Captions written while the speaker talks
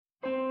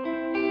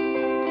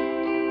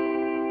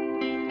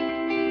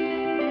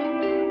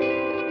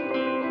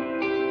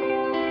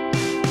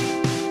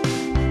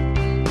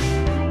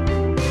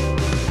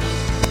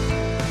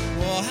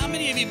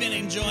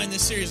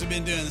series we've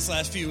been doing this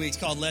last few weeks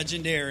called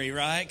Legendary,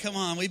 right? Come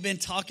on, we've been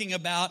talking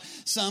about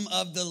some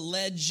of the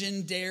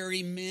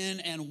legendary men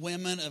and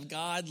women of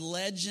God,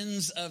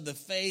 legends of the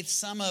faith,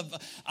 some of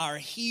our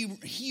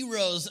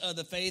heroes of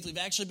the faith. We've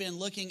actually been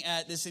looking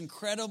at this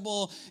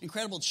incredible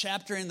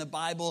chapter in the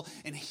Bible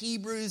in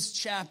Hebrews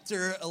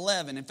chapter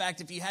 11. In fact,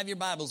 if you have your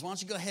Bibles, why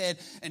don't you go ahead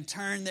and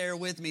turn there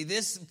with me.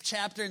 This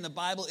chapter in the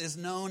Bible is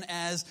known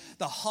as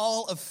the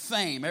Hall of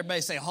Fame.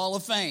 Everybody say Hall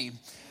of Fame.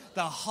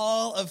 The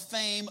Hall of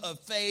Fame of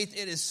faith.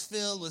 It is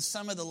filled with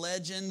some of the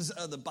legends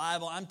of the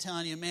Bible. I'm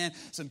telling you, man,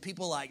 some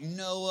people like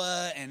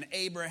Noah and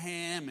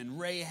Abraham and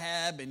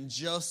Rahab and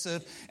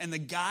Joseph. And the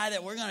guy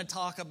that we're going to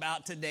talk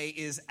about today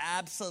is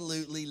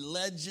absolutely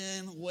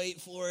legend.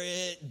 Wait for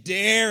it.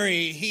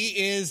 Dairy.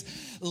 He is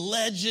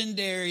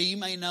legendary. You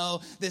may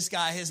know this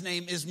guy. His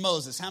name is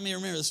Moses. How many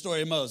remember the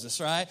story of Moses,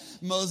 right?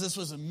 Moses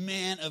was a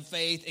man of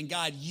faith, and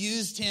God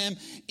used him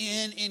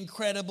in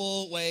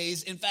incredible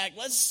ways. In fact,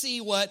 let's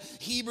see what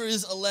Hebrews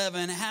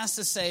 11 has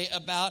to say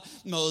about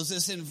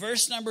Moses. In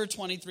verse number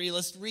 23,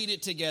 let's read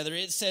it together.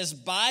 It says,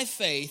 by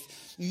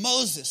faith,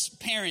 Moses'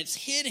 parents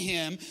hid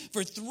him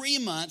for 3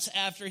 months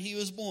after he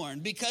was born.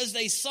 Because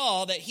they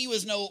saw that he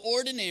was no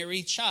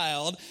ordinary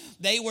child,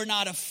 they were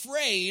not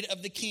afraid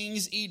of the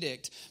king's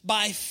edict.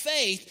 By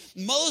faith,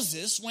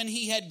 Moses, when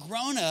he had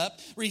grown up,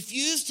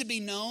 refused to be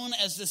known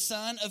as the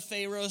son of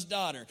Pharaoh's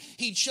daughter.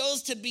 He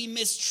chose to be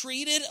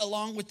mistreated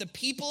along with the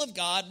people of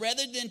God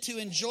rather than to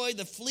enjoy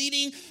the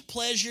fleeting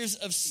pleasures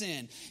of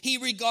sin. He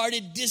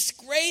regarded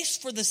disgrace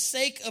for the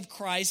sake of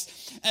Christ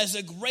as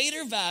a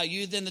greater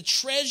value than the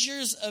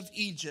treasures of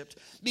Egypt,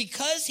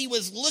 because he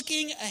was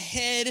looking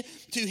ahead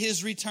to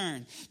his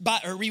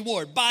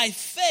reward. By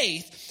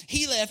faith,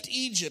 he left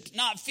Egypt,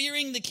 not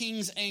fearing the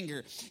king's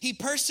anger. He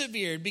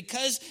persevered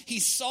because he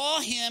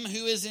saw him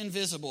who is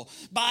invisible.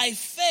 By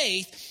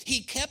faith,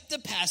 he kept the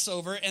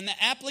Passover and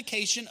the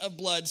application of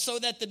blood, so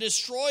that the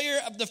destroyer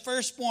of the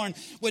firstborn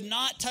would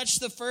not touch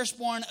the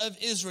firstborn of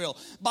Israel.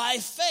 By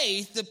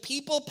faith, the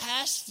people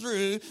passed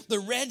through the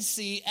Red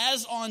Sea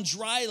as on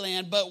dry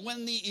land, but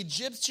when the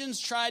Egyptians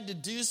tried to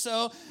do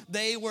so,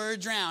 they were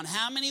drowned.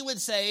 How many would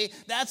say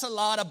that's a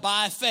lot of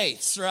by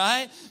faiths,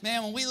 right?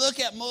 Man, when we look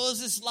at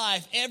Moses'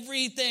 life,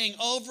 everything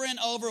over and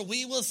over,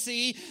 we will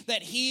see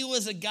that he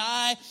was a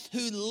guy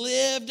who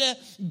lived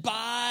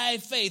by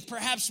faith.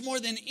 Perhaps more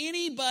than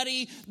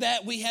anybody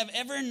that we have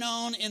ever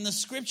known in the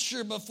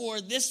scripture before,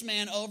 this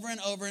man over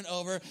and over and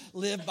over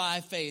lived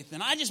by faith.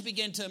 And I just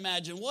begin to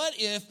imagine, what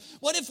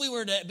if we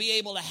were to be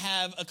able to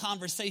have a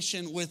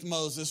conversation with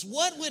Moses?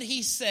 What would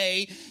he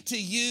say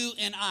to you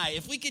and I?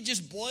 If we could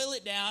just boil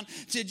it down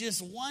to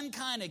just one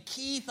kind of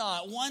key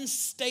thought, one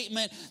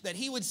statement that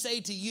he would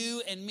say to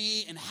you and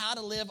me, and how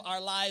to live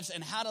our lives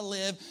and how to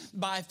live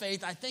by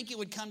faith, I think it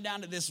would come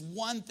down to this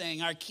one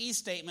thing, our key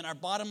statement, our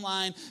bottom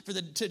line for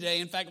today.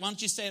 In fact, why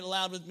don't you say it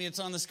aloud with me? It's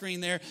on the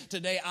screen there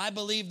today. I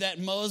believe that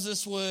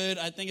Moses would,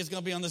 I think it's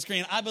going to be on the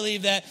screen. I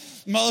believe that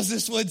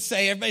Moses would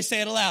say, everybody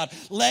say it aloud,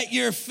 let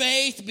your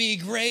faith be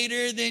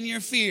greater than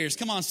your fears.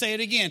 Come on, say it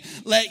again.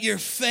 Let your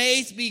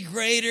faith be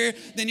greater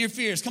than your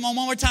fears. Come on,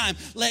 one more time.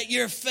 Let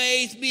your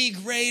faith be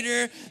greater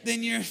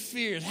than your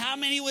fears. How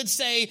many would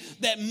say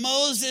that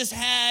Moses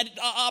had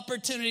an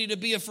opportunity to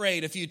be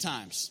afraid a few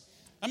times?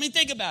 I mean,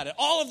 think about it.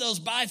 All of those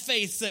by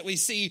faiths that we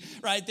see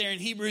right there in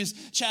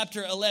Hebrews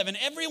chapter 11,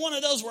 every one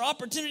of those were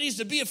opportunities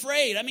to be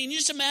afraid. I mean,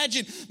 just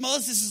imagine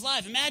Moses'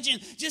 life. Imagine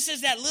just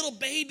as that little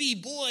baby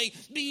boy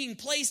being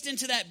placed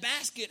into that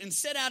basket and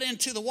set out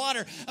into the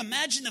water.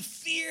 Imagine the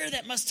fear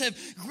that must have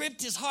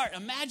gripped his heart.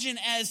 Imagine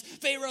as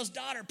Pharaoh's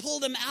daughter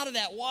pulled him out of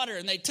that water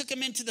and they took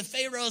him into the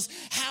Pharaoh's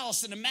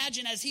house. And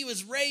imagine as he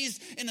was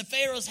raised in the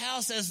Pharaoh's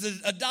house as the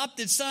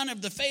adopted son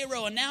of the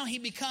Pharaoh. And now he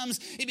becomes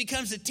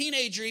a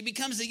teenager. He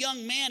becomes a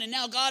young man. And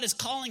now God is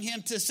calling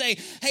him to say,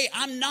 hey,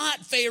 I'm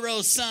not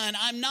Pharaoh's son.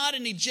 I'm not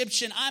an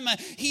Egyptian. I'm a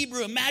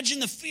Hebrew. Imagine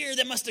the fear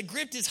that must have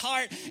gripped his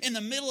heart in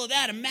the middle of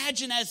that.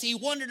 Imagine as he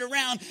wandered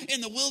around in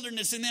the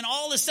wilderness, and then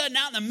all of a sudden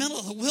out in the middle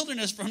of the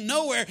wilderness from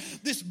nowhere,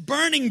 this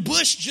burning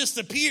bush just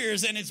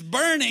appears, and it's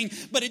burning,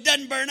 but it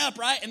doesn't burn up,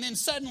 right? And then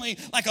suddenly,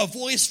 like a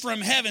voice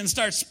from heaven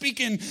starts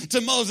speaking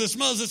to Moses.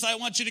 Moses, I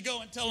want you to go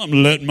and tell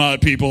them, let my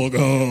people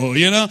go,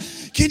 you know?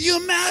 Can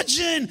you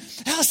imagine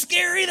how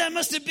scary that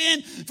must have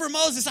been for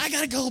Moses? I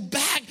got to go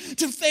back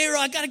to Pharaoh.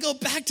 I got to go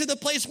back to the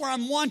place where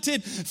I'm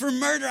wanted for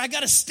murder. I got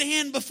to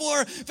stand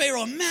before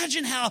Pharaoh.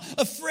 Imagine how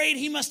afraid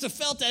he must have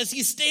felt as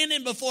he's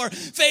standing before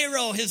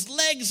Pharaoh. His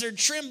legs are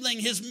trembling.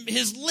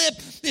 His lip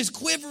is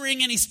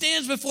quivering, and he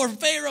stands before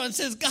Pharaoh and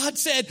says, God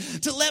said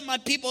to let my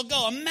people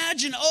go.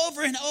 Imagine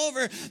over and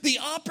over the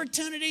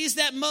opportunities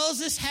that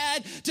Moses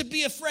had to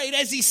be afraid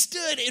as he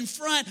stood in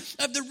front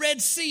of the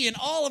Red Sea, and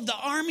all of the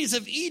armies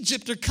of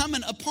Egypt are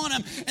coming upon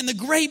him, and the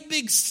great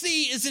big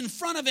sea is in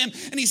front of him,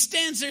 and he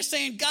stands there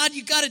saying, God,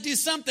 you got to do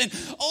something.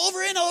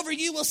 Over and over,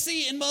 you will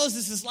see in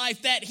Moses'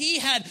 life that he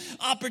had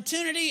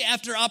opportunity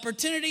after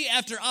opportunity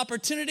after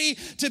opportunity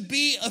to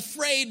be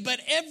afraid, but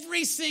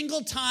every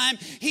single time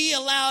he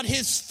allowed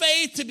his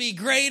faith to be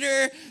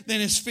greater than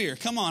his fear.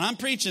 Come on, I'm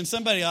preaching.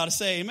 Somebody ought to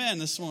say amen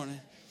this morning.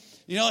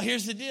 You know,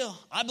 here's the deal.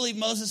 I believe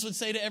Moses would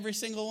say to every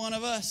single one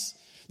of us,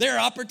 there are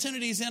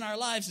opportunities in our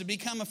lives to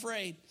become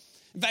afraid.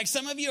 In fact,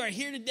 some of you are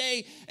here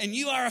today and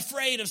you are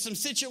afraid of some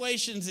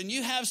situations and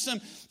you have some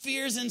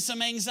fears and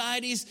some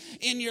anxieties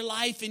in your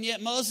life. And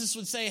yet Moses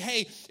would say,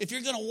 hey, if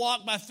you're going to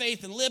walk by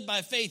faith and live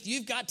by faith,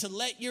 you've got to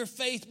let your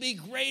faith be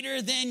greater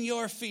than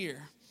your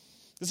fear.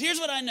 Because here's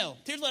what I know.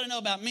 Here's what I know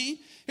about me.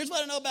 Here's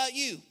what I know about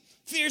you.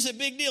 Fear's a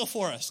big deal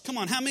for us. Come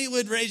on, how many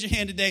would raise your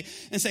hand today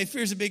and say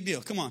fear's a big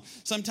deal? Come on.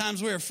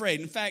 Sometimes we're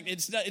afraid. In fact,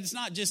 it's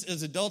not just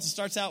as adults. It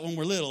starts out when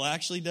we're little,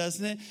 actually,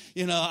 doesn't it?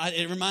 You know,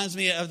 it reminds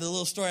me of the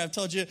little story I've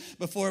told you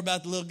before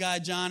about the little guy,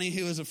 Johnny,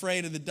 who was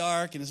afraid of the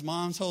dark. And his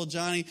mom told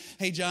Johnny,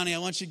 hey, Johnny, I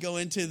want you to go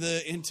into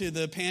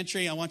the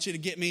pantry. I want you to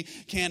get me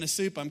a can of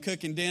soup. I'm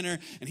cooking dinner.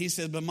 And he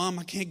said, but Mom,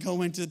 I can't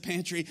go into the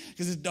pantry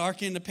because it's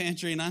dark in the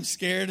pantry and I'm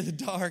scared of the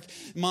dark.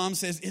 Mom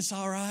says, it's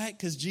all right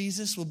because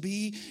Jesus will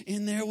be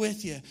in there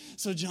with you.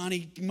 So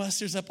Johnny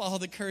musters up all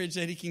the courage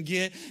that he can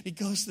get. He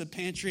goes to the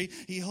pantry.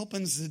 He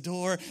opens the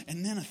door.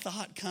 And then a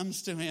thought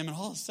comes to him. And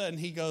all of a sudden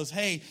he goes,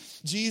 hey,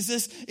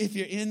 Jesus, if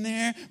you're in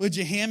there, would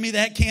you hand me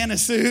that can of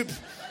soup?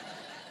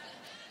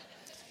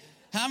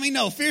 How many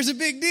know? Fear's a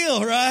big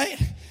deal, right?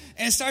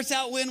 And it starts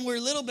out when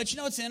we're little. But you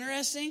know what's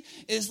interesting?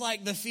 Is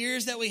like the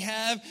fears that we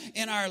have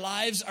in our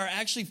lives are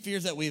actually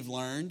fears that we've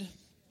learned.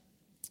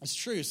 It's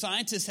true.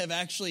 Scientists have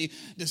actually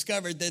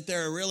discovered that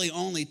there are really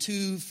only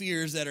two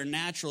fears that are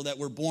natural that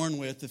we're born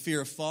with, the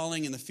fear of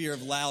falling and the fear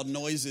of loud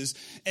noises.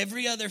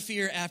 Every other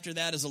fear after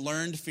that is a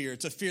learned fear.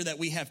 It's a fear that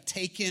we have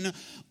taken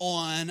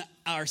on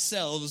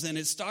ourselves, and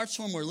it starts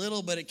when we're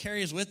little, but it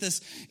carries with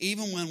us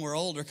even when we're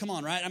older. Come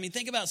on, right? I mean,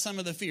 think about some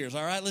of the fears,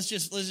 all right? Let's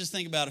just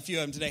think about a few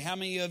of them today. How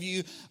many of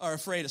you are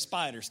afraid of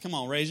spiders? Come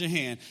on, raise your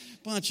hand.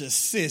 Bunch of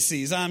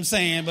sissies. I'm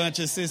saying bunch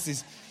of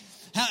sissies.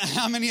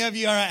 How many of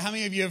you, all right, how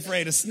many of you are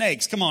afraid of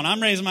snakes? Come on,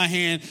 I'm raising my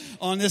hand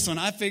on this one.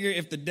 I figure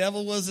if the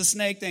devil was a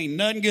snake, there ain't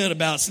nothing good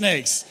about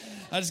snakes.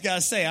 I just got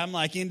to say, I'm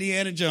like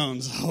Indiana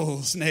Jones.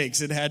 Oh, snakes,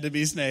 it had to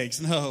be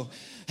snakes. No,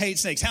 hate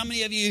snakes. How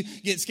many of you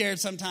get scared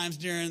sometimes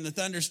during the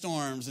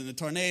thunderstorms and the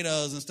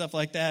tornadoes and stuff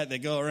like that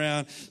go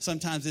around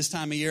sometimes this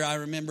time of year? I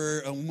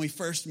remember when we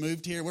first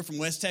moved here. We're from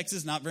West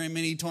Texas, not very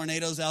many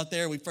tornadoes out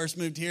there. We first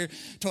moved here,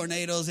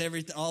 tornadoes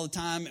all the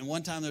time. And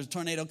one time there was a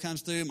tornado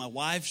comes through. My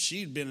wife,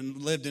 she'd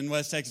lived in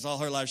West Texas all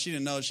her life. She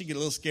didn't know. She'd get a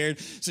little scared.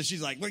 So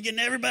she's like, we're getting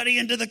everybody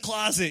into the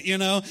closet, you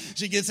know.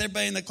 She gets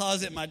everybody in the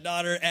closet. My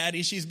daughter,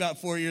 Addie, she's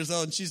about 4 years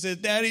old. And she says,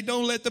 Daddy,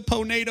 don't let the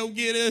tornado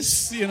get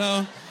us, you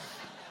know.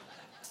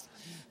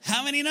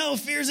 How many know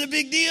fear's a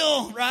big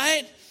deal,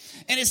 right?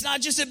 And it's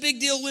not just a big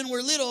deal when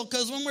we're little,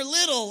 because when we're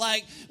little,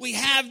 like, we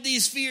have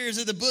these fears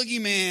of the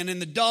boogeyman and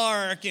the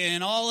dark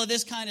and all of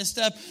this kind of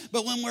stuff.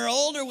 But when we're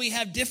older, we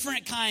have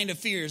different kind of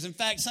fears. In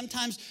fact,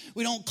 sometimes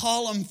we don't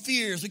call them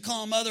fears. We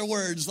call them other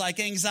words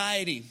like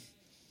anxiety,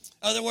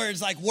 other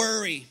words like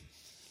worry,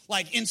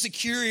 like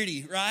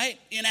insecurity, right?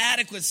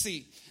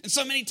 Inadequacy. And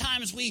so many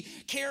times we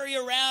carry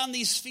around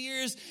these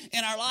fears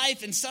in our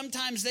life, and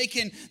sometimes they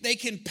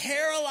can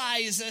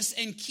paralyze us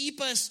and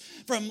keep us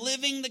from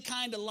living the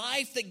kind of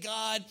life that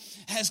God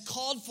has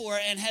called for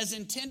and has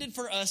intended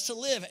for us to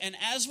live. And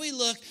as we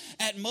look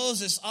at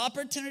Moses,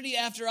 opportunity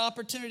after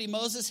opportunity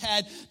Moses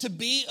had to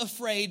be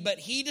afraid, but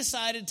he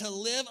decided to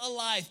live a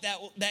life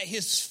that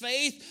his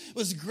faith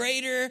was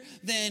greater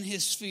than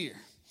his fear.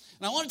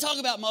 And I want to talk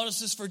about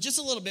Moses for just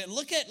a little bit.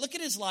 Look at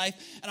his life,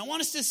 and I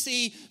want us to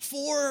see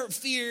 4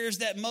 fears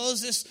that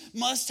Moses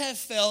must have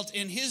felt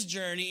in his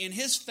journey, in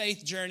his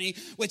faith journey,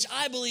 which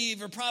I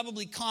believe are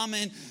probably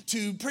common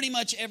to pretty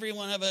much every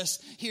one of us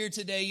here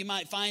today. You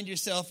might find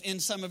yourself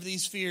in some of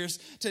these fears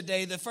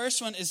today. The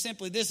first one is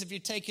simply this. If you're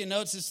taking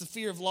notes, it's the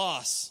fear of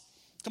loss.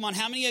 Come on,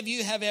 how many of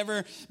you have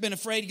ever been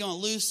afraid you're going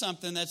to lose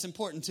something that's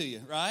important to you,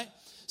 right?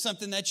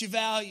 Something that you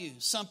value,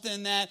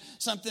 something that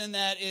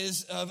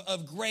is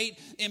of great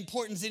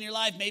importance in your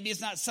life. Maybe it's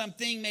not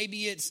something,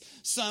 maybe it's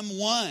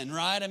someone,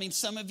 right? I mean,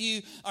 some of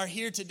you are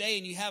here today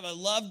and you have a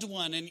loved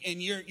one and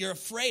you're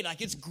afraid,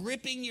 like it's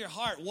gripping your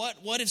heart.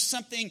 What if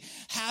something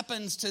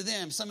happens to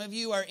them? Some of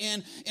you are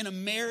in a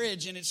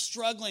marriage and it's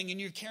struggling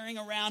and you're carrying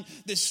around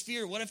this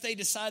fear. What if they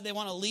decide they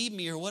want to leave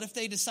me? Or what if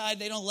they decide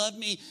they don't love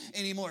me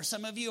anymore?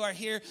 Some of you are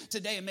here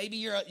today and maybe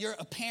you're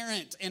a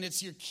parent and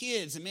it's your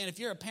kids. And man, if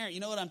you're a parent, you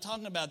know what I'm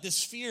talking about.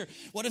 This fear.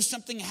 What if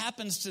something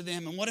happens to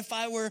them? And what if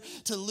I were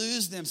to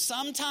lose them?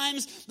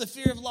 Sometimes the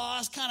fear of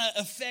loss kind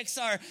of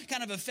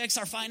affects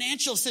our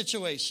financial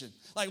situation.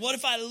 Like, what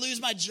if I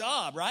lose my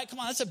job, right? Come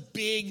on, that's a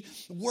big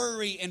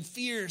worry and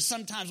fear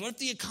sometimes. What if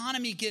the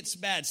economy gets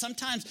bad?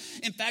 Sometimes,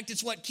 in fact,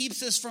 it's what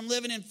keeps us from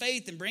living in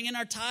faith and bringing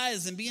our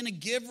tithes and being a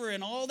giver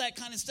and all that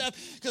kind of stuff,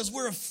 because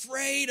we're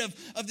afraid of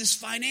this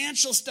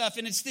financial stuff.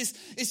 And it's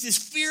this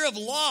fear of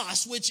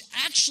loss, which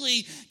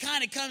actually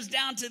kind of comes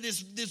down to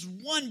this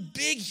one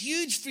big,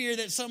 huge fear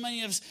that so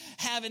many of us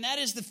have, and that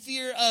is the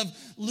fear of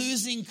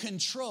losing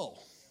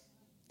control.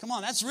 Come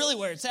on, that's really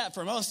where it's at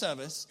for most of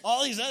us.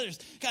 All these others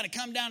kind of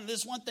come down to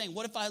this one thing.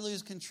 What if I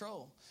lose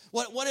control?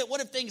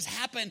 What if things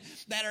happen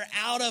that are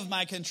out of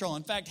my control?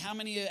 In fact, how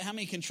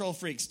many control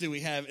freaks do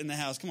we have in the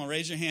house? Come on,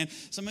 raise your hand.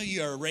 Some of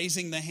you are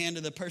raising the hand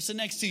of the person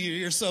next to you.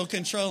 You're so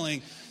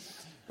controlling,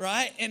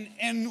 right?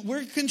 And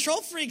we're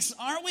control freaks,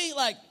 aren't we?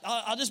 Like,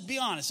 I'll just be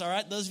honest, all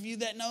right? Those of you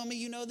that know me,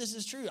 you know this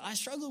is true. I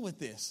struggle with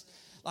this.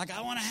 Like,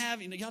 I want to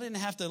have, y'all didn't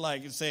have to,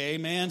 like, say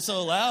amen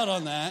so loud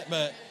on that,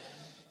 but...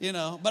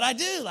 but I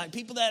do. Like,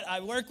 people that I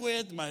work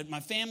with,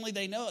 my family,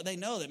 they know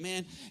that,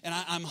 man. And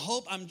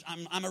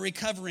I'm a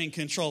recovering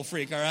control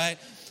freak. All right,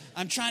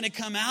 I'm trying to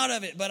come out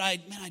of it, but I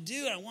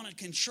do. I want to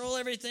control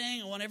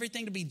everything. I want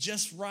everything to be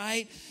just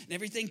right and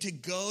everything to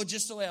go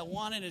just the way I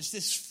want it. It's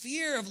this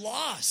fear of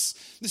loss,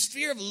 this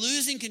fear of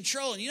losing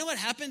control. And you know what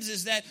happens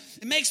is that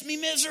it makes me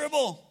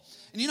miserable.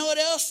 And you know what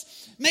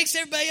else? It makes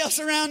everybody else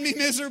around me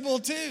miserable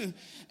too.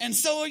 And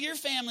so are your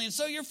family, and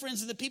so are your friends,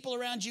 and the people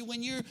around you.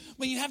 When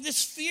you have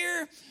this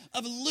fear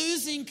of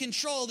losing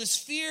control, this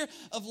fear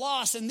of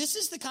loss, and this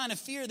is the kind of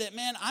fear that,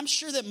 man, I'm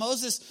sure that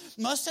Moses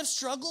must have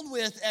struggled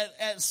with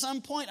at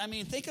some point. I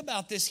mean, think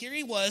about this. Here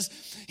he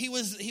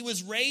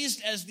was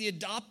raised as the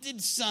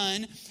adopted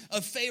son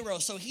of Pharaoh,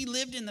 so he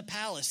lived in the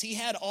palace. He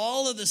had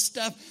all of the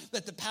stuff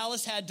that the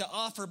palace had to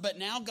offer, but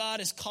now God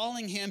is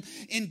calling him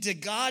into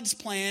God's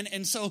plan,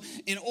 and so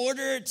in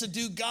order to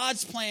do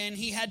God's plan,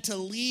 he had to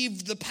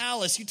leave the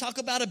palace. You talk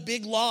about a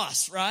big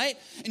loss, right?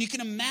 And you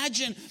can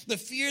imagine the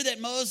fear that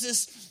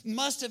Moses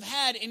must have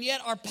had, and yet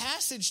our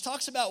passage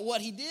talks about what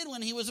he did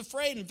when he was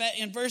afraid. In fact,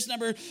 in verse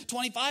number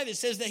 25, it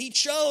says that he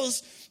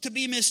chose to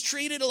be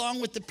mistreated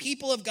along with the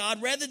people of God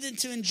rather than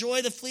to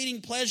enjoy the fleeting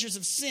pleasures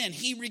of sin.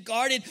 He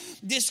regarded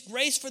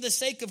disgrace for the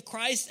sake of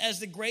Christ as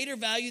the greater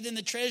value than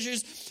the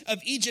treasures of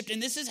Egypt.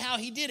 And this is how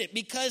he did it,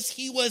 because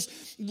he was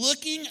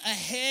looking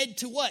ahead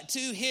to what? To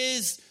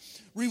his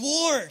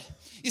reward.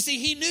 You see,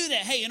 he knew that,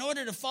 hey, in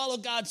order to follow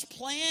God's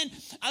plan,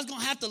 I was going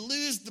to have to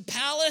lose the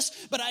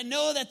palace, but I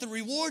know that the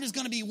reward is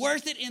going to be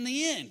worth it in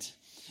the end.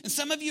 And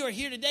some of you are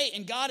here today,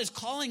 and God is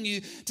calling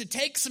you to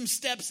take some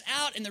steps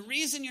out, and the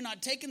reason you're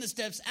not taking the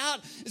steps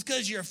out is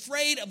because you're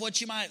afraid of what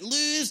you might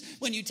lose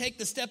when you take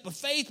the step of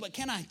faith. But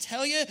can I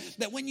tell you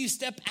that when you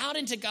step out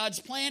into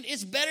God's plan,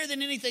 it's better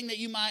than anything that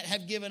you might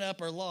have given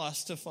up or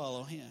lost to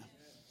follow him.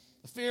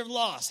 The fear of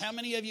loss. How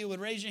many of you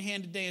would raise your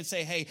hand today and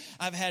say, hey,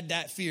 I've had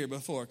that fear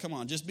before? Come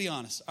on, just be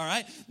honest. All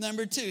right.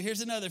 Number 2, here's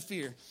another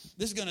fear.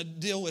 This is going to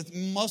deal with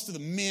most of the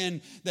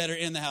men that are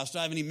in the house. Do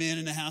I have any men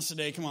in the house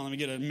today? Come on, let me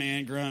get a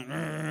man grunt,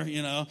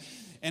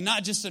 And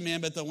not just the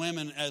men, but the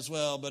women as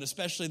well, but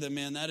especially the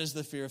men. That is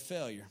the fear of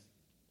failure.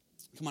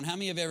 Come on, how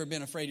many have ever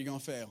been afraid you're going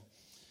to fail?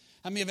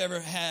 How many have ever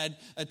had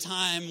a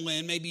time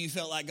when maybe you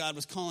felt like God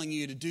was calling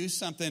you to do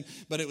something,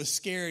 but it was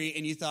scary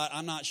and you thought,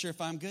 I'm not sure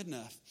if I'm good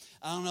enough.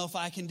 I don't know if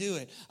I can do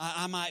it.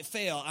 I might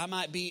fail. I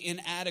might be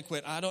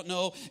inadequate. I don't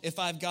know if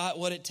I've got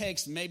what it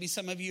takes. Maybe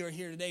some of you are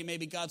here today.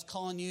 Maybe God's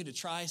calling you to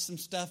try some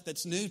stuff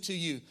that's new to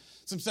you.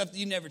 Some stuff that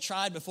you never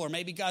tried before.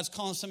 Maybe God's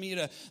calling some of you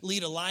to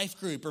lead a life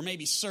group, or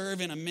maybe serve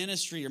in a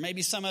ministry, or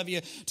maybe some of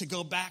you to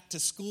go back to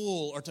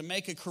school, or to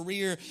make a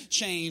career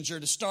change, or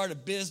to start a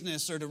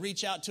business, or to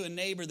reach out to a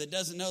neighbor that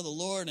doesn't know the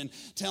Lord and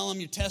tell them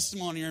your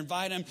testimony, or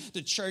invite them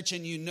to church,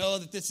 and you know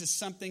that this is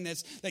something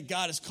that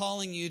God is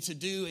calling you to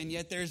do, and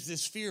yet there's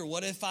this fear.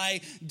 What if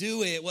I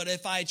do it? What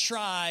if I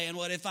try? And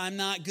what if I'm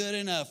not good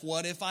enough?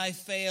 What if I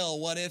fail?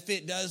 What if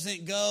it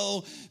doesn't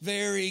go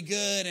very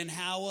good? And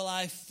how will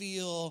I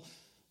feel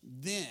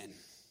then?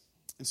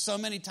 And so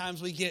many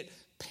times we get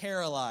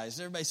paralyzed.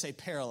 Everybody say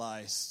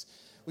paralyzed.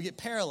 We get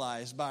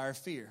paralyzed by our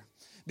fear.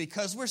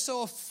 Because we're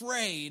so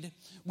afraid,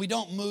 we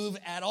don't move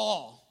at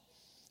all.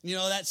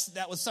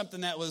 That was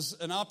something that was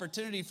an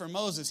opportunity for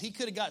Moses. He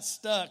could have got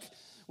stuck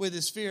with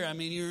his fear. I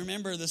mean, you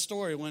remember the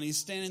story when he's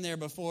standing there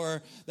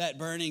before that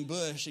burning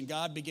bush, and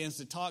God begins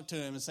to talk to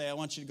him and say, I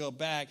want you to go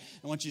back.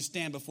 I want you to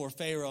stand before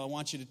Pharaoh. I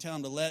want you to tell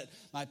him to let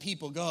my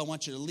people go. I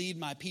want you to lead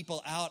my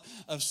people out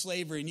of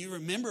slavery. And you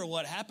remember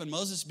what happened.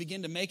 Moses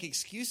began to make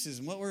excuses.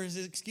 And what were his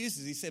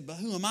excuses? He said, but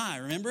who am I?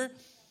 Remember?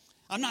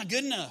 I'm not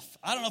good enough.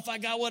 I don't know if I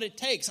got what it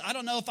takes. I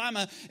don't know if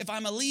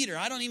I'm a leader.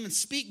 I don't even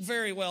speak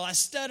very well. I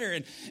stutter.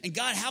 And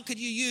God, how could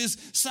you use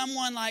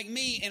someone like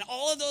me? And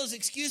all of those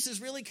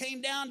excuses really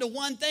came down to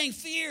one thing,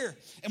 fear.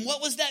 And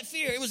what was that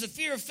fear? It was a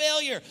fear of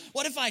failure.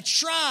 What if I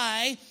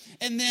try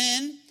and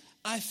then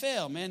I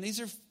fail? Man,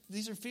 these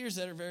are fears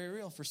that are very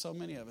real for so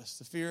many of us.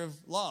 The fear of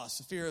loss,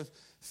 the fear of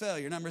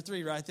failure. Number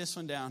 3, write this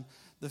one down.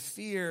 The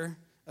fear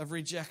of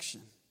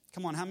rejection.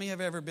 Come on, how many have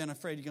ever been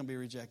afraid you're going to be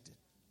rejected?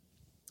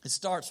 It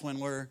starts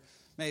when we're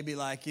maybe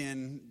like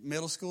in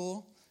middle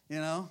school,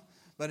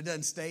 but it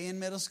doesn't stay in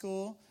middle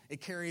school.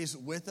 It carries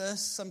with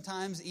us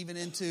sometimes even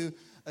into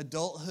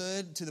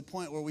adulthood, to the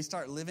point where we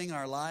start living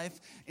our life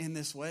in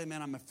this way.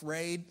 Man, I'm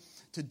afraid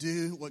to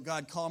do what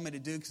God called me to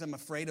do because I'm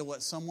afraid of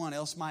what someone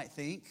else might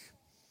think.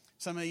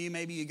 Some of you,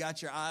 maybe you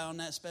got your eye on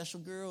that special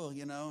girl, and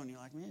you're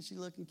like, man, she's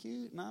looking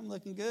cute, and I'm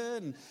looking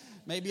good, and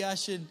maybe I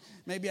should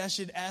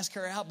ask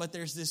her out. But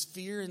there's this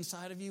fear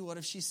inside of you. What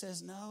if she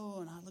says no,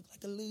 and I look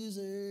like a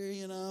loser,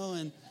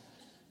 and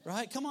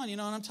right? Come on, you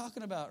know what I'm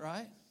talking about,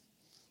 right?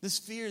 This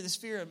fear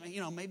of,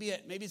 maybe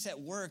it's at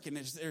work and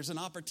there's an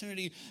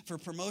opportunity for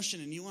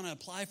promotion and you want to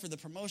apply for the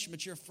promotion,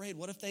 but you're afraid.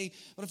 What if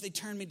they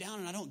turn me down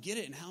and I don't get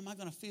it? And how am I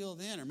going to feel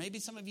then? Or maybe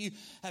some of you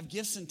have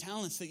gifts and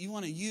talents that you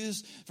want to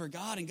use for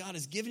God, and God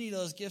has given you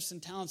those gifts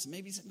and talents. And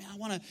maybe you say, man, I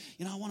want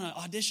to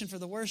audition for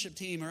the worship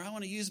team, or I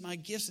want to use my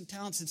gifts and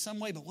talents in some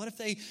way. But what if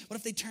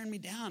they turn me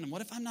down? And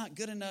what if I'm not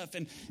good enough?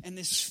 And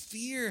this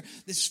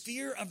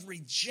fear of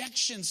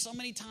rejection so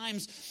many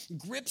times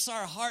grips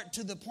our heart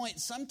to the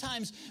point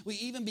sometimes we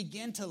even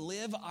begin to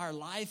live our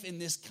life in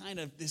this kind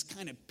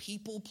of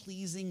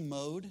people-pleasing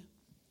mode.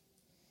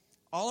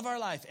 All of our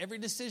life, every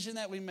decision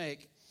that we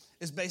make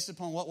is based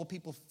upon what will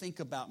people think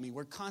about me.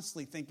 We're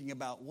constantly thinking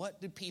about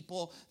what do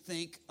people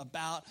think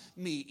about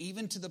me,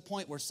 even to the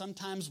point where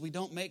sometimes we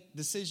don't make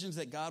decisions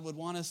that God would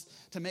want us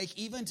to make,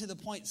 even to the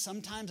point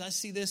sometimes I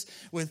see this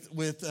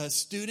with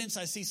students.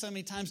 I see so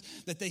many times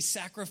that they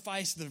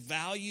sacrifice their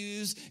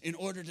values in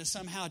order to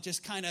somehow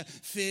just kind of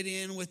fit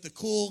in with the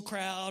cool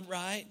crowd,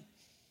 right?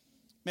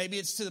 Maybe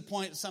it's to the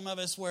point, some of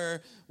us,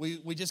 where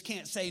we just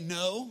can't say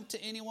no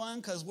to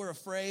anyone because we're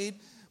afraid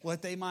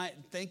what they might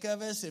think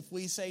of us if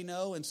we say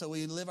no. And so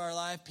we live our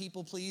life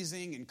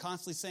people-pleasing and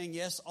constantly saying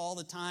yes all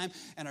the time.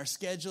 And our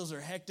schedules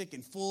are hectic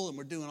and full. And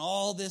we're doing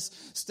all this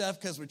stuff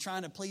because we're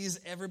trying to please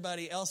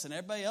everybody else. And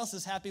everybody else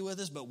is happy with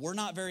us, but we're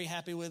not very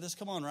happy with us.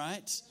 Come on,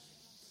 right?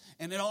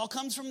 And it all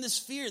comes from this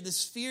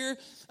fear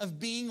of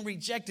being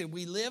rejected.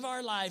 We live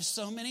our lives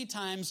so many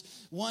times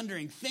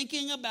wondering,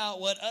 thinking about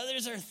what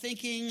others are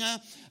thinking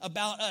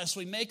about us.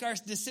 We make our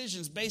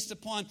decisions based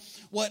upon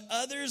what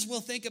others will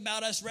think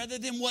about us rather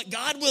than what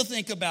God will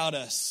think about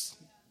us.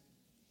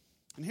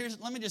 And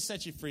let me just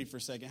set you free for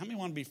a second. How many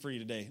want to be free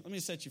today? Let me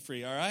set you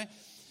free, all right?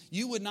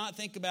 You would not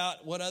think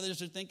about what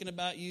others are thinking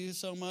about you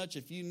so much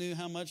if you knew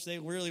how much they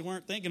really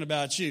weren't thinking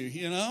about you,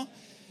 you know?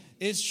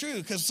 It's true,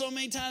 because so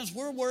many times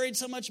we're worried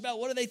so much about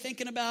what are they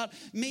thinking about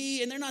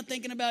me, and they're not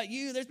thinking about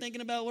you. They're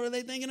thinking about what are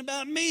they thinking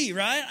about me,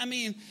 right? I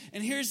mean,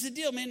 and here's the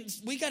deal, man.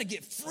 We got to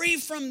get free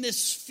from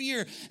this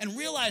fear and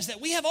realize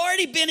that we have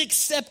already been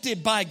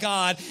accepted by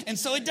God, and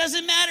so it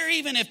doesn't matter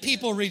even if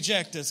people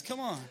reject us. Come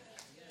on.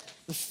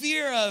 The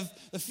fear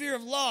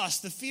of loss,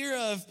 the fear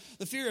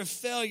of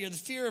failure, the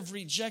fear of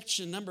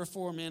rejection. Number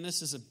 4, man,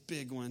 this is a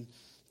big one.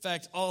 In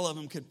fact, all of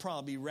them could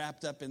probably be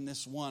wrapped up in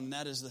this one, and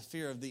that is the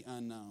fear of the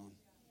unknown.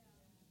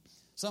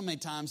 So many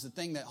times the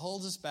thing that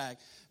holds us back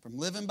from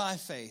living by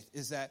faith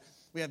is that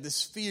we have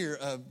this fear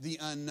of the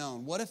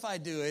unknown. What if I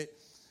do it?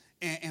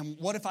 And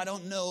what if I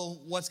don't know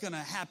what's going to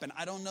happen?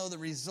 I don't know the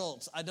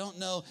results. I don't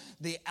know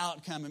the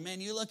outcome. And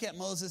man, you look at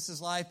Moses'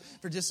 life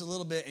for just a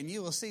little bit and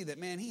you will see that,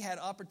 man, he had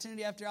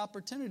opportunity after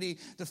opportunity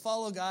to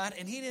follow God,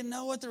 and he didn't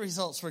know what the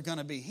results were going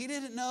to be. He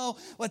didn't know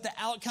what the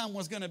outcome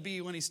was going to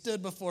be when he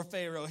stood before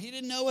Pharaoh. He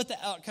didn't know what the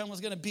outcome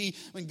was going to be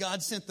when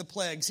God sent the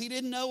plagues. He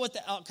didn't know what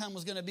the outcome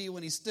was going to be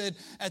when he stood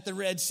at the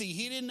Red Sea.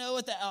 He didn't know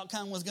what the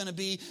outcome was going to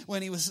be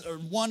when he was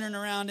wandering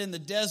around in the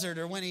desert,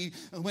 or when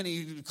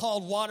he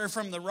called water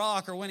from the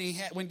rock, or when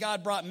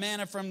God brought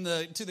manna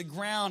to the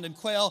ground and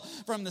quail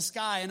from the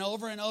sky. And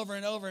over and over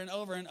and over and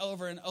over and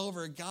over and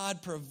over,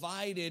 God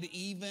provided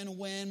even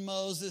when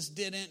Moses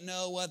didn't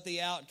know what the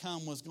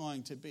outcome was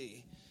going to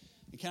be.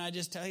 And can I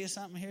just tell you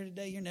something here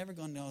today? You're never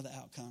going to know the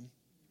outcome.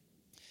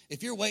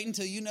 If you're waiting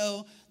until you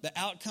know the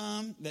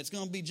outcome that's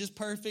going to be just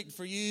perfect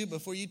for you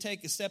before you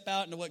take a step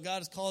out into what God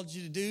has called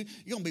you to do,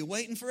 you're going to be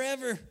waiting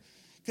forever.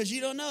 Because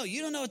you don't know.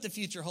 You don't know what the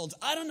future holds.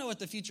 I don't know what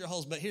the future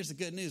holds, but here's the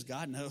good news.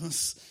 God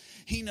knows.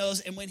 He knows.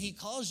 And when he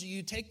calls you,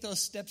 you take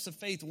those steps of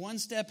faith one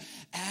step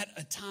at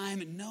a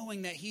time,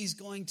 knowing that he's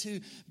going to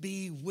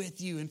be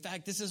with you. In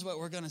fact, this is what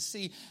we're going to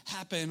see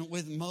happen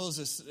with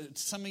Moses.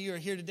 Some of you are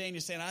here today and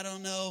you're saying, I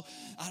don't know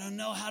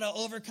how to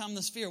overcome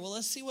this fear. Well,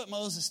 let's see what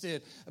Moses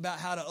did about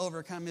how to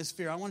overcome his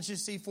fear. I want you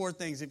to see 4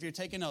 things if you're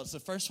taking notes. The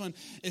first one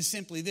is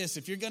simply this.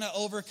 If you're going to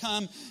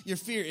overcome your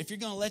fear, if you're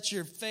going to let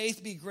your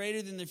faith be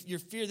greater than your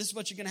fear, this is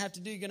what you're going to have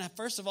to do. You're going to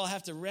first of all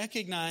have to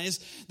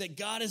recognize that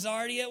God is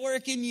already at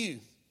work in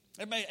you.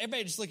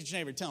 Everybody just look at your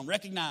neighbor and tell them,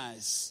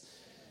 recognize.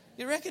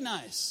 You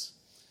recognize.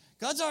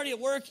 God's already at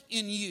work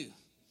in you.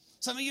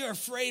 Some of you are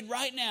afraid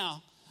right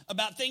now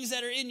about things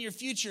that are in your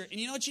future. And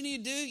you know what you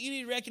need to do? You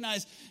need to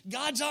recognize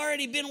God's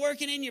already been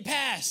working in your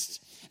past.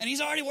 And he's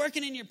already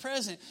working in your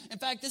present. In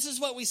fact, this is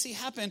what we see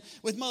happen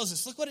with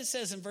Moses. Look what it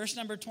says in verse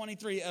number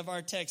 23 of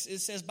our text.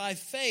 It says, by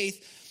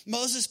faith,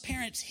 Moses'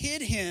 parents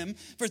hid him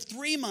for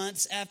 3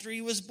 months after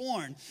he was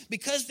born,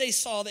 because they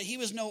saw that he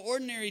was no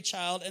ordinary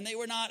child, and they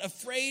were not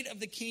afraid of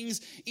the king's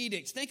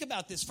edicts. Think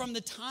about this. From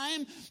the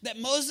time that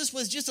Moses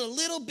was just a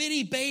little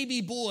bitty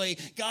baby boy,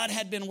 God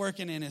had been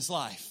working in his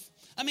life.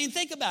 I mean,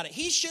 think about it.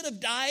 He should have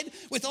died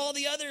with all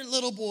the other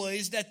little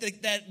boys that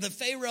the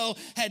Pharaoh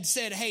had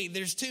said, hey,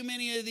 there's too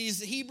many of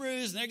these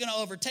Hebrews and they're going to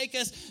overtake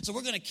us, so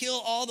we're going to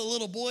kill all the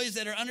little boys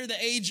that are under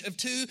the age of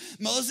 2.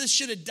 Moses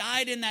should have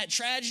died in that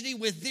tragedy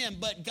with them,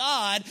 but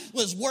God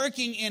was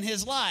working in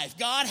his life.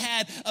 God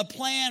had a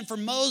plan for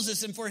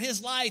Moses and for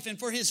his life and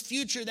for his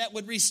future that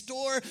would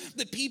restore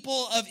the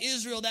people of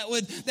Israel, that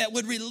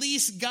would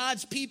release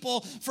God's people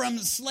from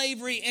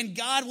slavery, and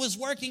God was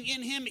working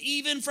in him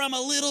even from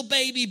a little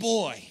baby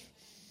boy.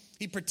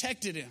 He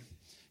protected him.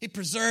 He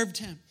preserved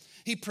him.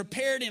 He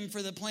prepared him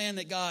for the plan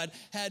that God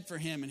had for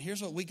him. And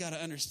here's what we got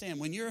to understand.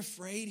 When you're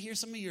afraid, here's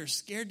some of you are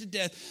scared to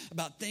death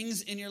about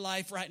things in your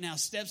life right now,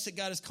 steps that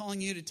God is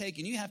calling you to take.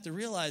 And you have to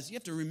realize, you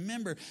have to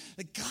remember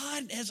that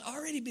God has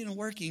already been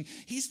working.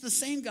 He's the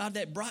same God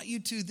that brought you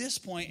to this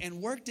point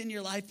and worked in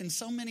your life in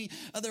so many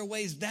other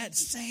ways. That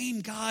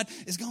same God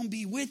is going to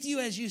be with you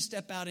as you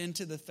step out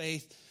into the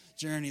faith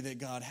journey that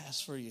God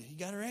has for you. You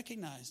got to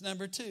recognize.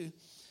 Number 2,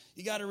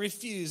 you got to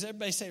refuse.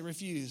 Everybody say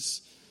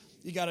refuse.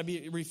 You got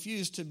to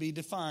refuse to be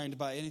defined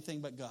by anything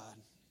but God.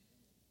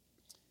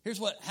 Here's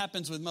what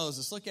happens with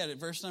Moses. Look at it,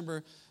 verse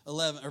number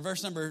 11 or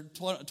verse number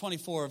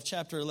 24 of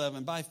chapter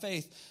 11. By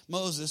faith,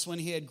 Moses, when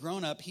he had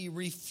grown up, he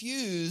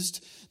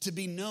refused to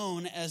be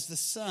known as the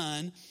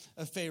son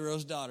of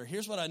Pharaoh's daughter.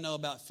 Here's what I know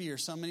about fear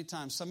so many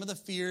times. Some of the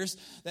fears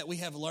that we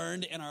have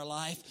learned in our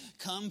life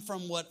come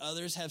from what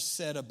others have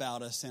said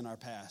about us in our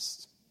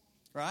past.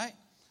 Right?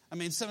 I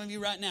mean, some of you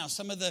right now,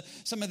 some of the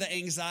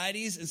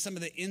anxieties and some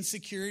of the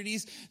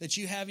insecurities that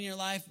you have in your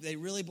life, they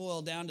really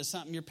boil down to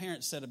something your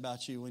parents said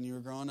about you when you were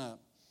growing up.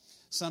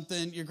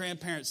 Something your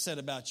grandparents said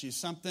about you,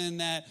 something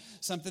that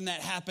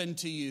happened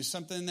to you,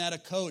 something that a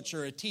coach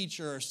or a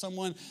teacher or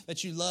someone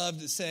that you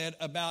loved said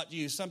about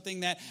you, something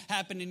that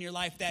happened in your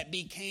life that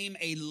became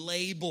a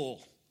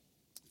label.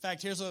 In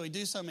fact, here's what we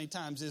do so many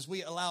times is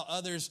we allow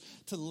others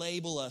to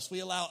label us. We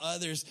allow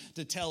others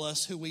to tell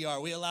us who we are.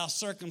 We allow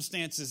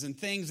circumstances and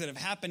things that have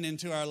happened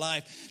into our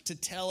life to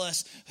tell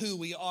us who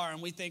we are.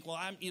 And we think, well,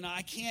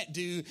 I can't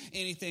do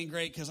anything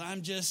great because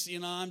I'm just a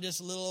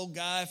little old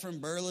guy from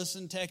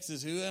Burleson,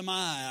 Texas. Who am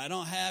I? I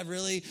don't have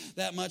really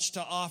that much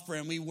to offer.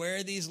 And we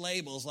wear these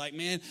labels like,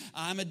 man,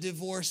 I'm a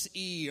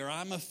divorcee, or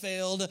I'm a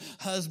failed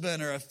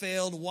husband, or a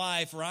failed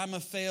wife, or I'm a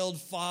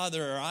failed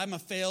father, or I'm a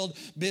failed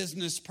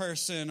business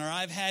person, or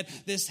I've had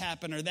this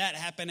happen or that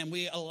happen, and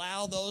we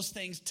allow those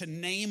things to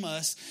name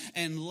us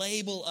and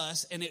label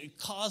us, and it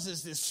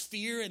causes this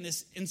fear and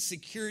this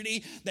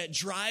insecurity that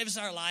drives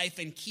our life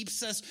and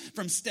keeps us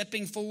from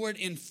stepping forward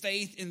in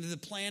faith into the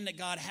plan that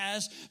God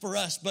has for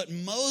us. But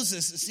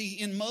Moses, see,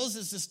 in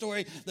Moses'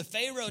 story, the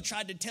Pharaoh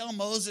tried to tell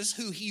Moses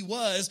who he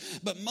was,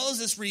 but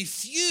Moses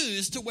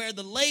refused to wear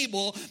the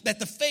label that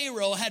the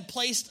Pharaoh had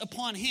placed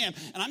upon him.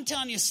 And I'm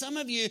telling you, some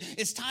of you,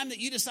 it's time that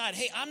you decide,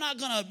 hey, I'm not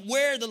going to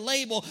wear the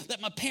label that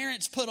my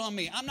parents put on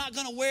me. I'm not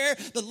going to wear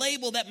the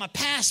label that my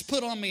past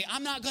put on me.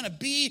 I'm not going to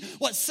be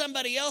what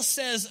somebody else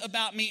says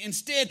about me.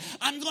 Instead,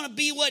 I'm going to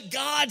be what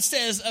God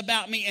says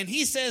about me. And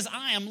he says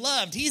I am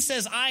loved. He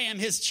says I am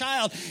his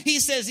child. He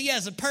says he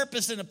has a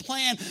purpose and a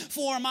plan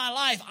for my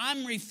life.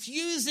 I'm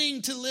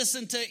refusing to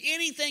listen to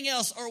anything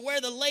else or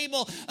wear the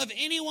label of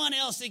anyone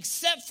else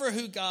except for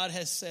who God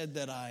has said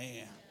that I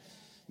am.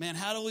 Man,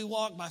 how do we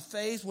walk by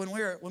faith when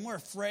we're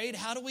afraid?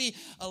 How do we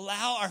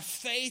allow our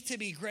faith to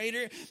be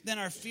greater than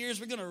our fears?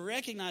 We're going to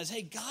recognize,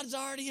 hey, God's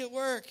already at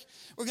work.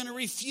 We're going to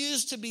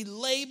refuse to be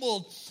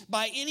labeled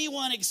by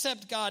anyone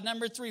except God.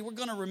 Number 3, we're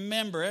going to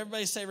remember.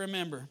 Everybody say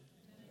remember.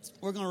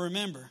 We're going to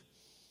remember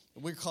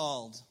that we're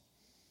called.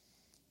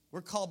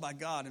 We're called by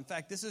God. In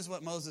fact, this is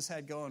what Moses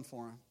had going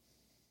for him.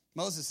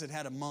 Moses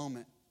had a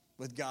moment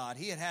with God.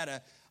 He had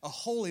a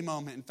holy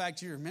moment. In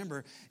fact, you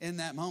remember in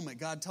that moment,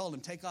 God told him,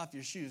 take off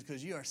your shoes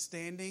because you are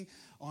standing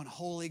on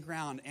holy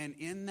ground. And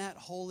in that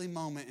holy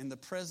moment, in the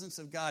presence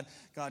of God,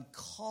 God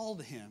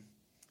called him. And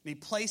he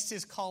placed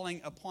his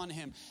calling upon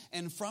him.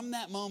 And from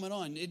that moment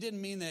on, it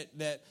didn't mean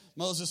that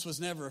Moses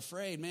was never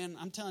afraid. Man,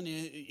 I'm telling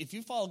you, if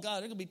you follow God,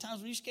 there are going to be times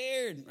when you're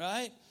scared,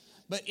 right?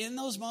 But in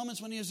those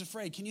moments when he was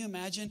afraid, can you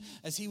imagine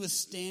as he was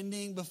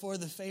standing before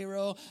the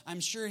Pharaoh? I'm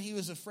sure he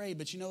was afraid,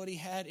 but you know what he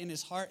had in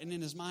his heart and in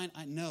his mind?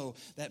 I know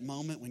that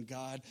moment when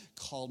God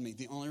called me.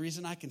 The only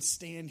reason I can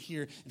stand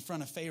here in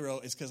front of Pharaoh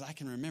is because I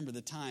can remember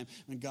the time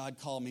when God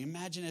called me.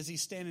 Imagine as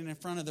he's standing in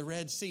front of the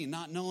Red Sea,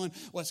 not knowing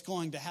what's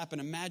going to happen.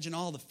 Imagine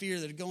all the fear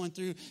that is going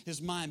through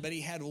his mind, but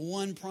he had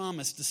one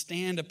promise to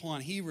stand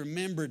upon. He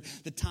remembered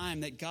the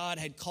time that God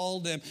had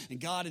called him, and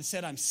God had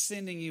said, I'm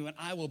sending you, and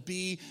I will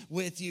be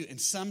with you. And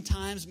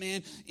sometimes,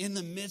 man, in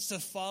the midst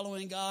of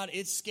following God,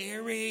 it's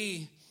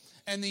scary.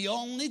 And the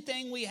only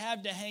thing we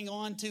have to hang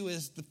on to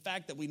is the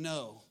fact that we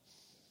know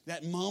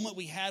that moment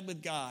we had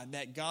with God,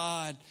 that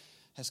God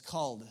has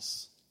called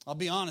us. I'll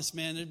be honest,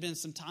 man, there have been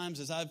some times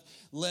as I've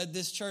led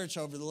this church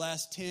over the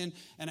last 10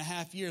 and a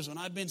half years when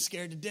I've been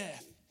scared to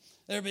death.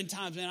 There have been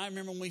times, man, I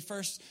remember when we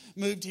first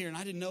moved here and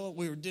I didn't know what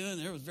we were doing.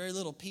 There was very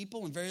little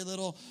people and very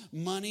little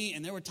money.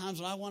 And there were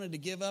times when I wanted to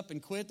give up and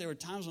quit. There were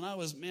times when I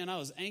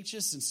was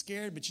anxious and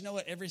scared. But you know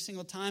what? Every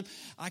single time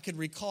I could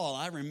recall,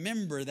 I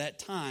remember that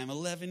time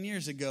 11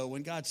 years ago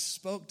when God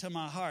spoke to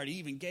my heart. He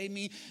even gave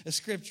me a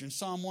scripture in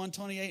Psalm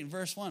 128 and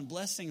verse 1.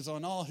 Blessings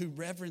on all who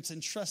reverence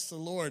and trust the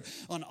Lord,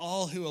 on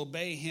all who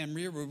obey him.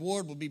 Your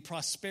reward will be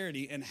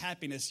prosperity and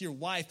happiness. Your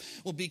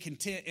wife will be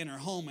content in her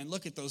home. And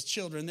look at those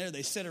children there.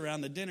 They sit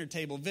around the dinner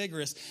table,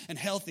 vigorous and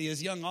healthy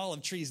as young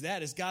olive trees.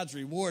 That is God's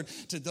reward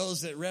to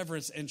those that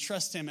reverence and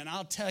trust him. And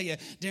I'll tell you,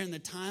 during the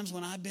times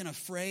when I've been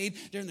afraid,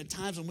 during the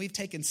times when we've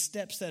taken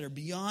steps that are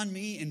beyond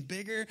me and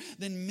bigger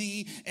than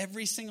me,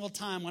 every single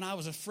time when I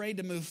was afraid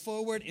to move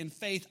forward in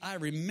faith, I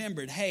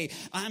remembered, hey,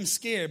 I'm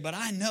scared, but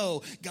I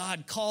know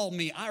God called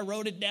me. I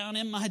wrote it down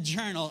in my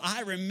journal.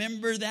 I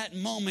remember that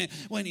moment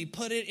when he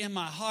put it in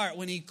my heart,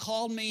 when he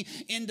called me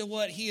into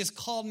what he has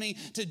called me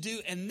to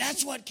do. And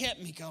that's what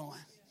kept me going.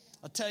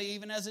 I'll tell you,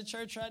 even as a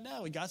church right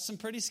now, we got some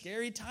pretty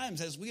scary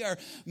times as we are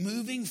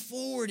moving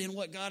forward in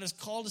what God has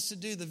called us to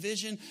do, the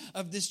vision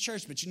of this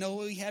church. But you know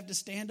what we have to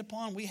stand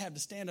upon? We have to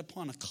stand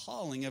upon a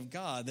calling of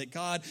God, that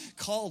God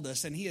called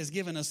us, and he has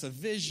given us a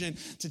vision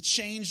to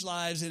change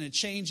lives in a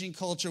changing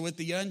culture with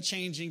the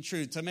unchanging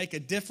truth, to make a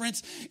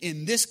difference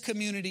in this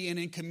community and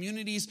in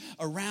communities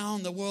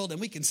around the world.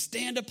 And we can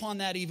stand upon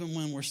that even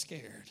when we're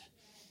scared.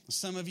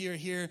 Some of you are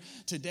here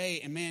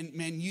today, and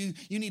man, you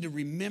need to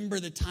remember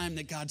the time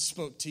that God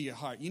spoke to your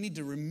heart. You need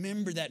to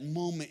remember that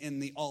moment in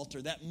the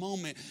altar, that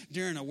moment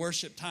during a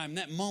worship time,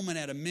 that moment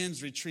at a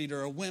men's retreat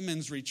or a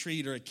women's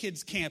retreat or a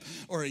kids camp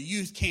or a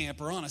youth camp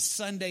or on a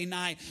Sunday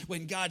night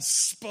when God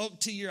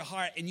spoke to your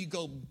heart, and you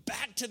go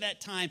back to that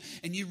time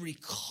and you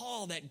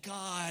recall that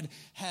God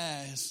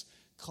has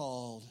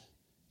called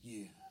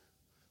you.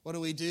 What do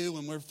we do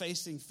when we're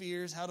facing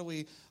fears? How do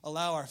we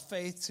allow our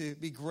faith to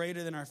be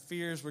greater than our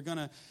fears? We're going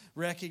to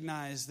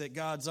recognize that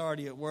God's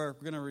already at work.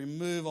 We're going to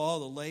remove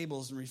all the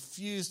labels and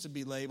refuse to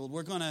be labeled.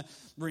 We're going to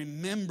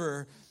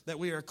remember that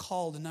we are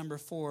called to number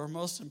 4.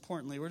 Most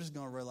importantly, we're just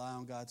going to rely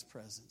on God's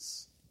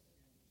presence.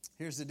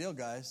 Here's the deal,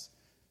 guys.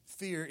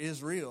 Fear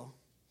is real.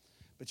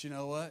 But you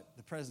know what?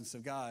 The presence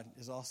of God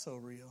is also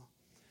real.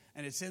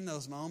 And it's in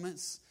those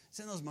moments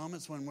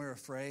when we're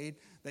afraid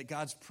that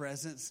God's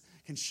presence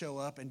can show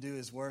up and do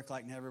his work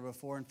like never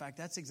before. In fact,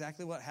 that's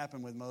exactly what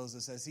happened with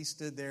Moses as he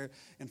stood there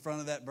in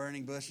front of that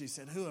burning bush. And he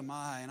said, who am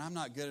I? And I'm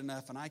not good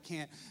enough, and I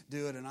can't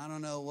do it, and I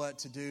don't know what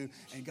to do.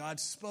 And God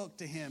spoke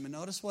to him. And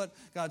notice what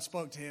God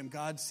spoke to him.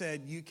 God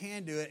said, you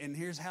can do it, and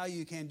here's how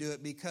you can do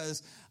it,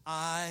 because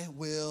I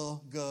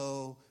will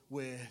go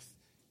with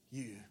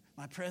you.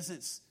 My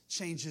presence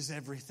changes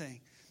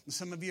everything.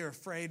 Some of you are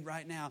afraid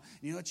right now.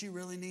 You know what you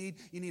really need?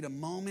 You need a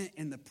moment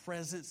in the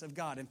presence of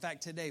God. In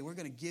fact, today we're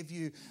going to give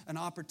you an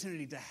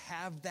opportunity to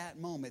have that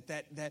moment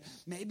that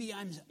maybe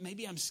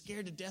I'm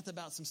scared to death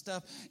about some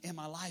stuff in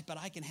my life, but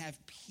I can have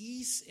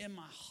peace in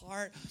my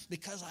heart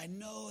because I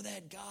know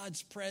that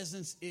God's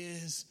presence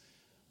is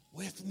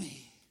with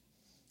me.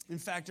 In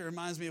fact, it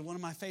reminds me of one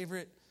of my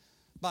favorite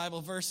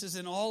Bible verses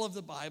in all of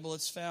the Bible.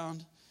 It's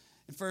found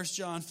in 1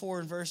 John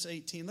 4 and verse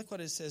 18. Look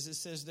what it says. It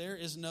says, there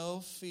is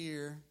no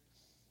fear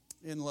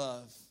in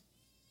love,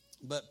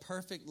 but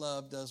perfect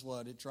love does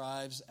what? It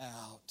drives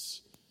out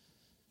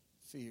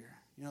fear.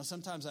 You know,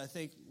 sometimes I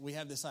think we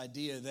have this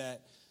idea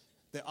that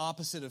the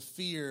opposite of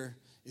fear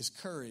is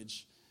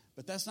courage,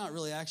 but that's not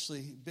really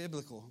actually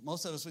biblical.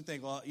 Most of us would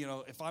think, well, you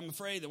know, if I'm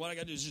afraid, then what I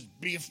got to do is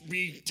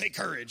just take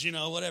courage, you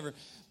know, whatever.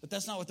 But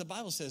that's not what the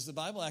Bible says. The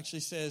Bible actually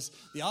says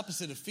the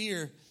opposite of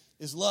fear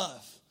is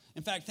love.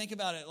 In fact, think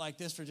about it like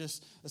this for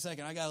just a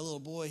second. I got a little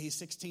boy. He's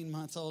 16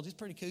 months old. He's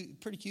pretty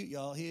cute,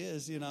 y'all. He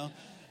is, you know.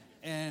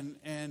 And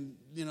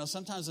you know,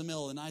 sometimes in the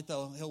middle of the night,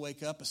 though, he'll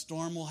wake up, a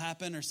storm will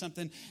happen or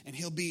something, and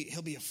he'll be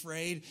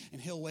afraid, and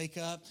he'll wake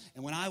up.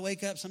 And when I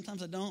wake up,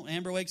 sometimes I don't.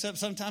 Amber wakes up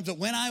sometimes, but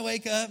when I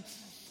wake up,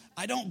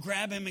 I don't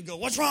grab him and go,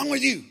 what's wrong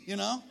with you? You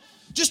know,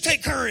 just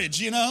take courage,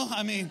 you know.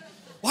 I mean,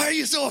 why are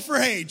you so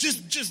afraid?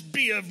 Just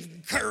be of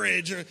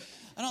courage. Or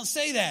I don't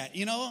say that,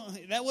 you know.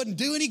 That wouldn't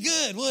do any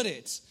good, would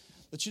it?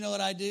 But you know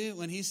what I do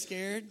when he's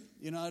scared?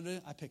 You know what I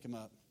do? I pick him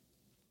up,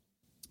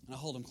 and I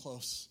hold him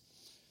close.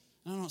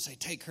 And I don't say,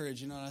 take courage.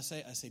 You know what I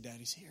say? I say,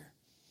 Daddy's here.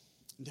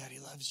 And Daddy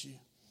loves you.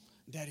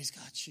 And Daddy's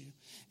got you.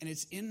 And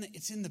it's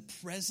in the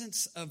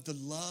presence of the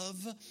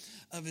love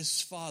of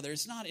his Father.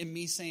 It's not in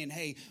me saying,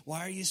 hey,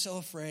 why are you so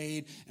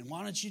afraid? And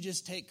why don't you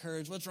just take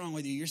courage? What's wrong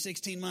with you? You're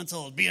 16 months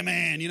old. Be a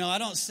man. You know, I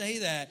don't say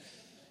that.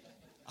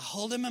 I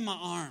hold him in my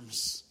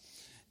arms.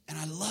 And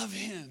I love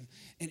him.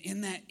 And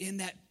in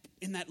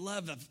that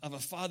love of a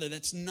father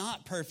that's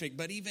not perfect,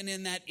 but even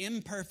in that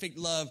imperfect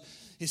love,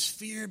 his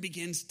fear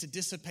begins to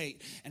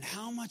dissipate. And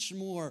how much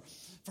more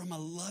from a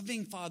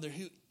loving Father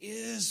who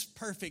is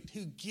perfect,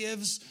 who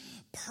gives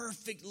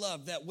perfect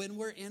love, that when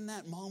we're in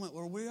that moment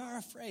where we are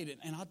afraid,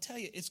 and I'll tell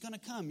you, it's going to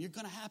come. You're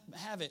going to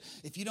have it.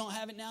 If you don't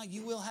have it now,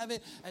 you will have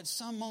it at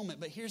some moment.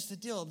 But here's the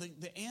deal.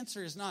 The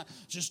answer is not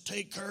just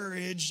take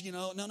courage, you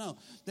know. No.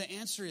 The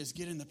answer is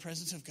get in the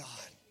presence of God.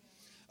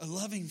 a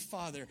loving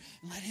Father,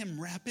 and let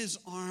him wrap his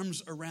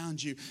arms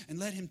around you and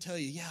let him tell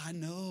you, yeah, I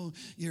know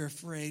you're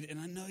afraid, and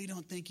I know you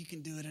don't think you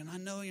can do it, and I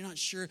know you're not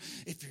sure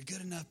if you're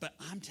good enough, but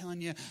I'm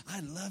telling you,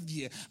 I love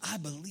you. I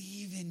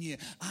believe in you.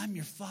 I'm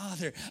your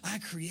Father. I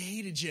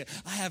created you.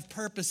 I have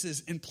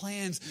purposes and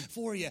plans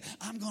for you.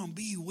 I'm going to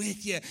be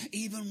with you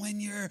even when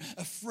you're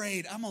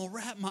afraid. I'm going to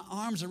wrap my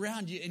arms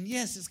around you, and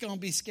yes, it's going to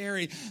be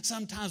scary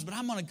sometimes, but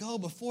I'm going to go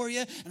before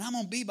you, and I'm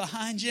going to be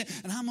behind you,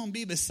 and I'm going to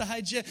be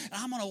beside you, and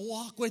I'm going to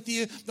walk with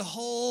you the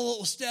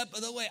whole step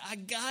of the way. I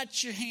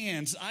got your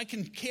hands. I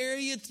can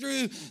carry you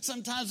through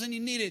sometimes when you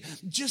need it.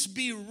 Just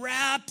be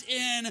wrapped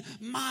in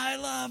my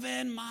love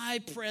and my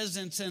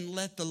presence, and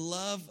let the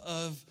love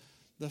of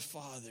the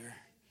Father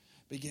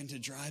begin to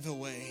drive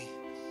away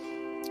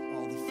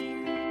all the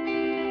fear.